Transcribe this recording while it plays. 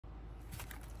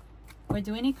We're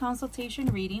doing a consultation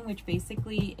reading, which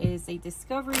basically is a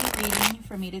discovery reading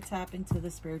for me to tap into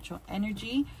the spiritual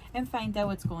energy and find out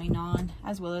what's going on,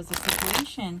 as well as the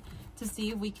situation, to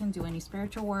see if we can do any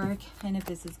spiritual work and if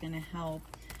this is going to help.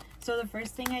 So the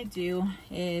first thing I do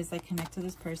is I connect to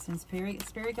this person's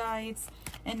spirit guides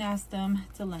and ask them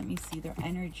to let me see their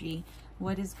energy.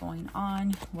 What is going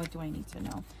on? What do I need to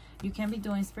know? You can be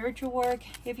doing spiritual work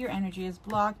if your energy is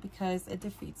blocked, because it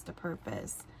defeats the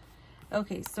purpose.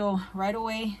 Okay, so right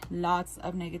away, lots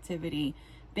of negativity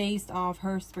based off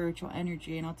her spiritual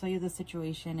energy, and I'll tell you the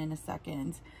situation in a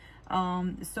second.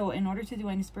 So in order to do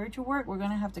any spiritual work, we're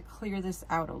going to have to clear this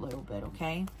out a little bit,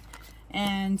 okay?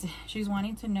 And she's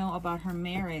wanting to know about her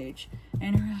marriage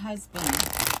and her husband.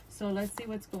 So let's see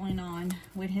what's going on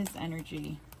with his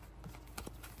energy.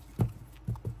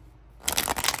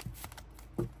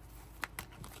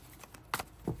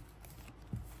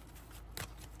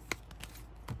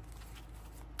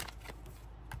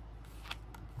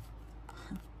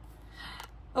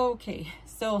 Okay,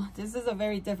 so this is a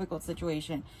very difficult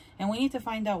situation, and we need to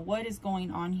find out what is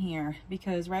going on here,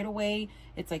 because right away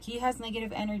it's like he has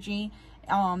negative energy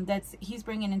that's he's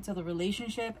bringing into the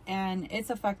relationship, and it's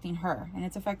affecting her, and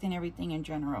it's affecting everything in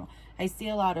general. I see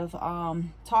a lot of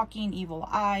talking, evil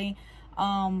eye,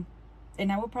 and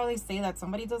I would probably say that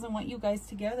somebody doesn't want you guys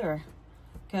together,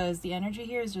 because the energy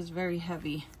here is just very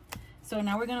heavy. So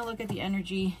now we're going to look at the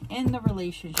energy in the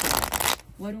relationship.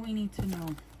 What do we need to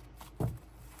know?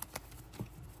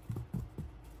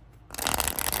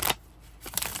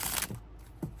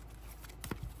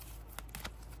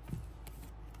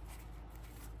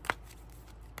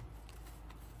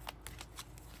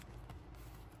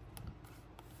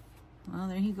 Well,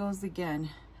 there he goes again.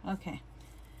 Okay,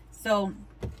 so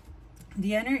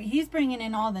the energy, he's bringing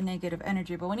in all the negative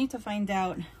energy, but we need to find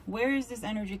out where is this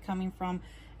energy coming from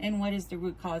and what is the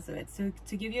root cause of it. So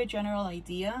to give you a general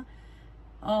idea,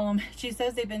 she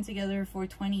says they've been together for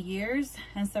 20 years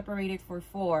and separated for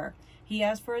 4. He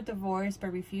asked for a divorce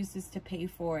but refuses to pay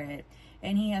for it,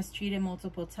 and he has cheated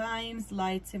multiple times,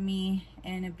 lied to me,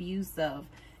 and abusive,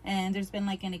 and there's been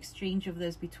like an exchange of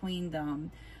this between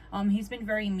them. He's been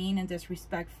very mean and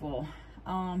disrespectful.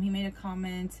 He made a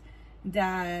comment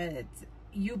that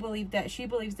she believes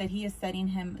that he is setting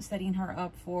her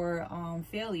up for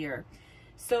failure.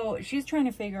 So she's trying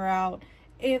to figure out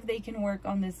if they can work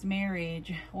on this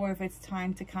marriage, or if it's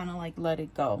time to kind of like let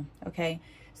it go. Okay,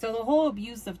 so the whole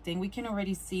abusive thing, we can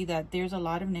already see that there's a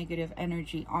lot of negative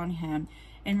energy on him.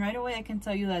 And right away, I can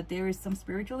tell you that there is some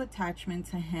spiritual attachment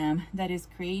to him that is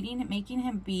making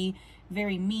him be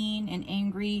very mean and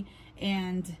angry.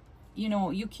 And, you know,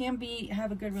 you can't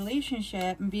have a good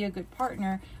relationship and be a good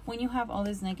partner when you have all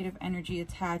this negative energy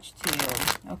attached to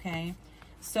you, okay?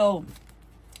 So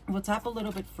we'll tap a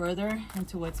little bit further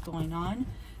into what's going on.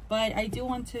 But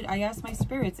I ask my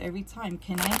spirits every time,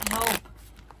 can I help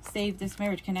save this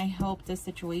marriage? Can I help this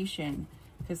situation?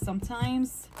 Because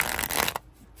sometimes,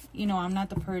 you know, I'm not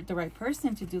the right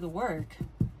person to do the work.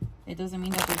 It doesn't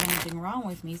mean that there's anything wrong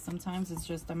with me. Sometimes it's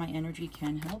just that my energy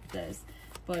can help this.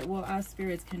 But we'll ask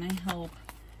spirits, can I help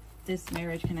this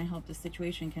marriage? Can I help this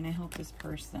situation? Can I help this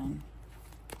person?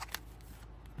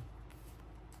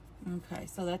 Okay,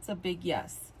 so that's a big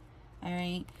yes. All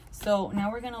right, so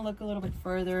now we're going to look a little bit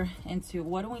further into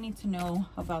what do we need to know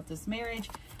about this marriage?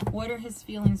 What are his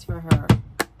feelings for her?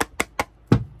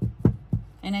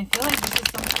 And I feel like this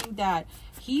is something that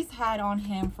he's had on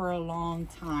him for a long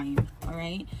time, all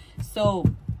right? So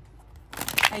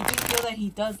I do feel that he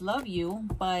does love you,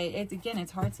 but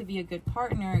it's hard to be a good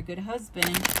partner, a good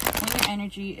husband, when your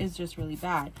energy is just really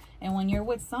bad. And when you're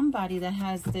with somebody that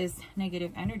has this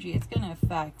negative energy, it's going to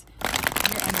affect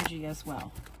your energy as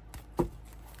well.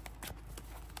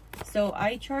 So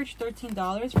I charge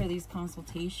 $13 for these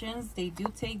consultations. They do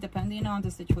take, depending on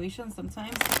the situation,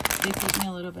 sometimes they take me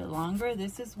a little bit longer.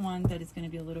 This is one that is going to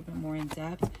be a little bit more in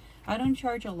depth. I don't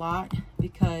charge a lot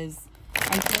because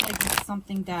I feel like this is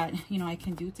something that, you know, I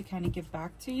can do to kind of give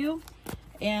back to you.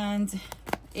 And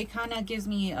it kind of gives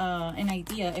me an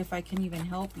idea if I can even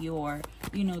help you or,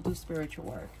 you know, do spiritual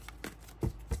work.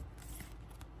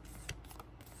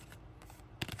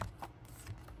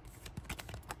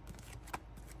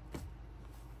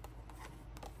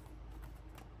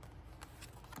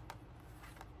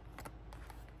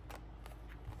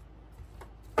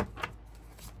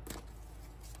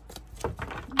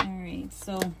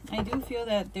 So I do feel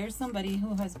that there's somebody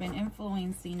who has been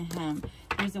influencing him.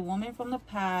 There's a woman from the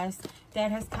past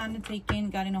that has kind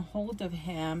of gotten a hold of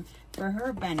him for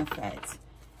her benefit.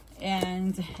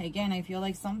 And again, I feel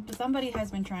like somebody has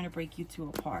been trying to break you two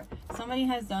apart. Somebody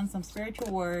has done some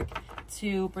spiritual work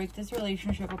to break this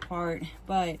relationship apart,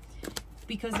 but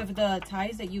because of the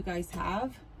ties that you guys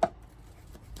have,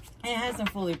 it hasn't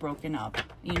fully broken up,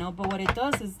 you know. But what it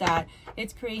does is that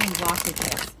it's creating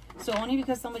blockages. So only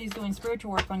because somebody's doing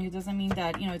spiritual work on you doesn't mean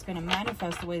that, you know, it's going to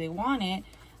manifest the way they want it.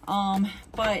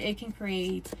 But it can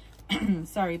create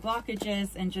sorry,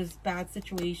 blockages and just bad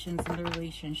situations in the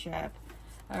relationship.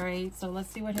 All right, so let's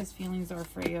see what his feelings are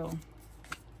for you.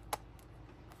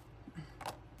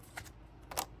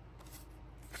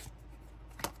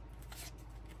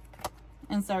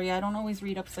 And sorry, I don't always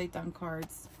read upside down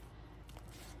cards.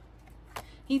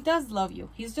 He does love you.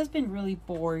 He's just been really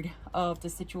bored of the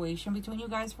situation between you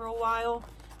guys for a while.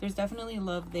 There's definitely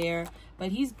love there, but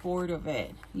he's bored of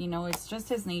it. You know, it's just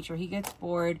his nature. He gets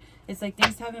bored. It's like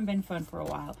things haven't been fun for a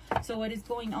while. So what is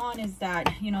going on is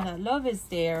that, you know, that love is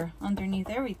there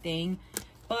underneath everything,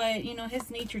 but, you know,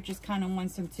 his nature just kind of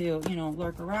wants him to, you know,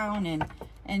 lurk around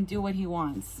and do what he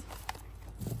wants.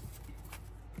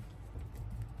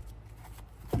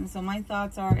 And so my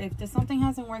thoughts are, if something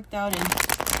hasn't worked out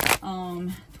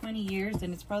in 20 years,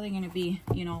 then it's probably going to be,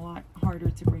 you know, a lot harder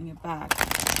to bring it back.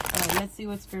 Let's see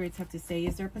what spirits have to say.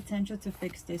 Is there potential to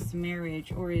fix this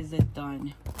marriage, or is it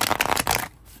done?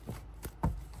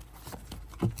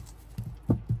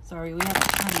 Sorry, we have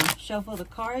to kind of shuffle the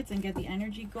cards and get the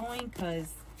energy going,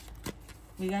 because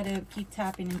we got to keep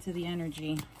tapping into the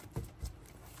energy.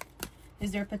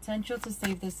 Is there potential to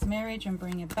save this marriage and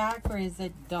bring it back, or is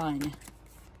it done?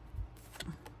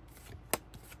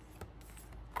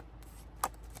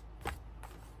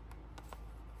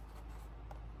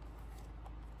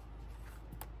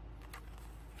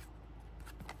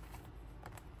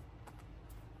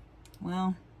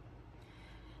 Well,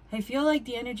 I feel like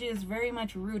the energy is very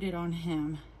much rooted on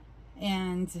him,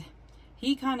 and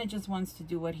he kind of just wants to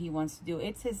do what he wants to do.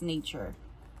 It's his nature.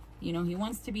 You know, he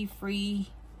wants to be free.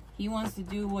 He wants to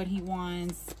do what he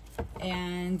wants,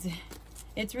 and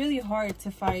it's really hard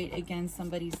to fight against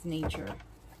somebody's nature.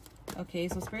 Okay,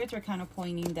 so spirits are kind of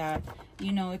pointing that,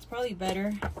 you know, it's probably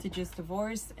better to just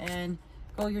divorce and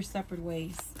go your separate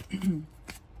ways.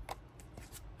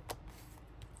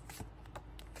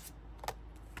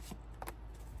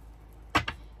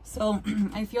 So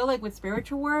I feel like with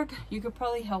spiritual work, you could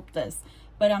probably help this.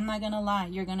 But I'm not going to lie,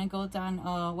 you're going to go down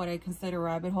what I consider a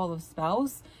rabbit hole of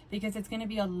spells, because it's going to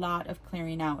be a lot of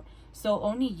clearing out. So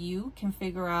only you can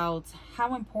figure out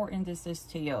how important this is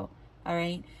to you. All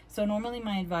right. So normally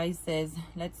my advice is,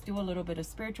 let's do a little bit of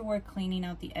spiritual work, cleaning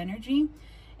out the energy,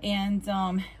 and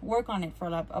work on it for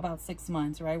about 6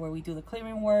 months, right? Where we do the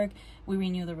clearing work, we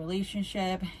renew the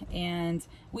relationship, and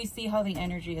we see how the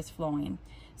energy is flowing.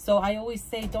 So I always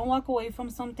say, don't walk away from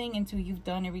something until you've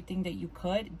done everything that you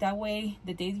could. That way,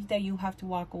 the day that you have to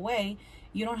walk away,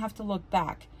 you don't have to look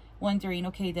back wondering,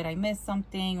 okay, did I miss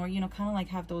something? Or, you know, kind of like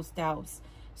have those doubts.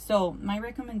 So my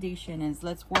recommendation is,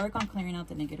 let's work on clearing out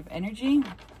the negative energy.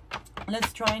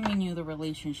 Let's try and renew the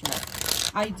relationship.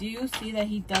 I do see that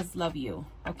he does love you,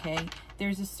 okay?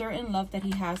 There's a certain love that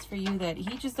he has for you that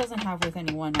he just doesn't have with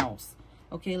anyone else,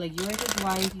 okay? Like, you are his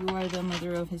wife, you are the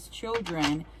mother of his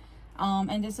children.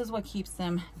 And this is what keeps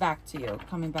them back to you,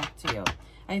 coming back to you.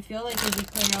 I feel like if we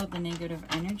clear out the negative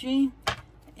energy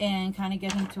and kind of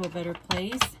get him to a better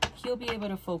place, he'll be able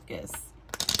to focus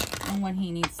on what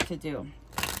he needs to do.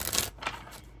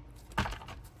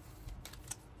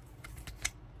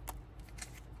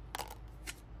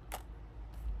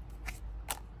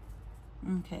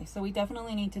 Okay, so we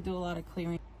definitely need to do a lot of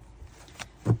clearing.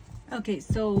 Okay,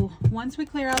 so once we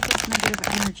clear out this negative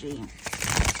energy,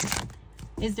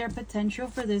 is there potential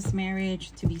for this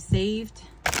marriage to be saved?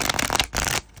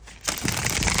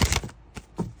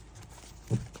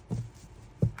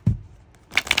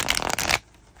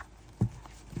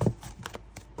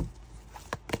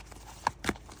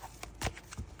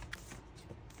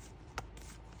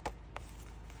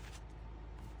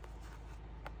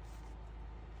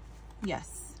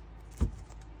 Yes.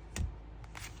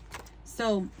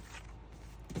 So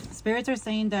spirits are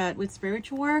saying that with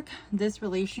spiritual work, this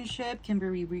relationship can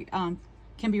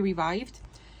be revived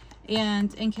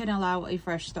and can allow a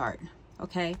fresh start.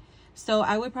 Okay, so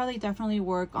I would probably definitely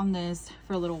work on this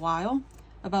for a little while,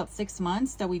 about 6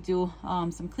 months, that we do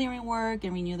some clearing work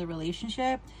and renew the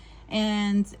relationship,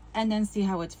 and then see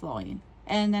how it's flowing.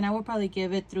 And then I will probably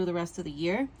give it through the rest of the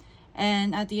year.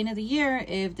 And at the end of the year,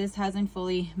 if this hasn't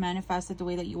fully manifested the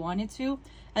way that you want it to,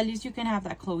 at least you can have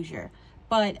that closure.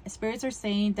 But spirits are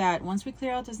saying that once we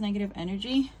clear out this negative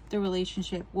energy, the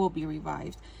relationship will be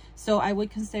revived. So I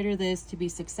would consider this to be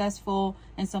successful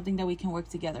and something that we can work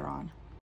together on.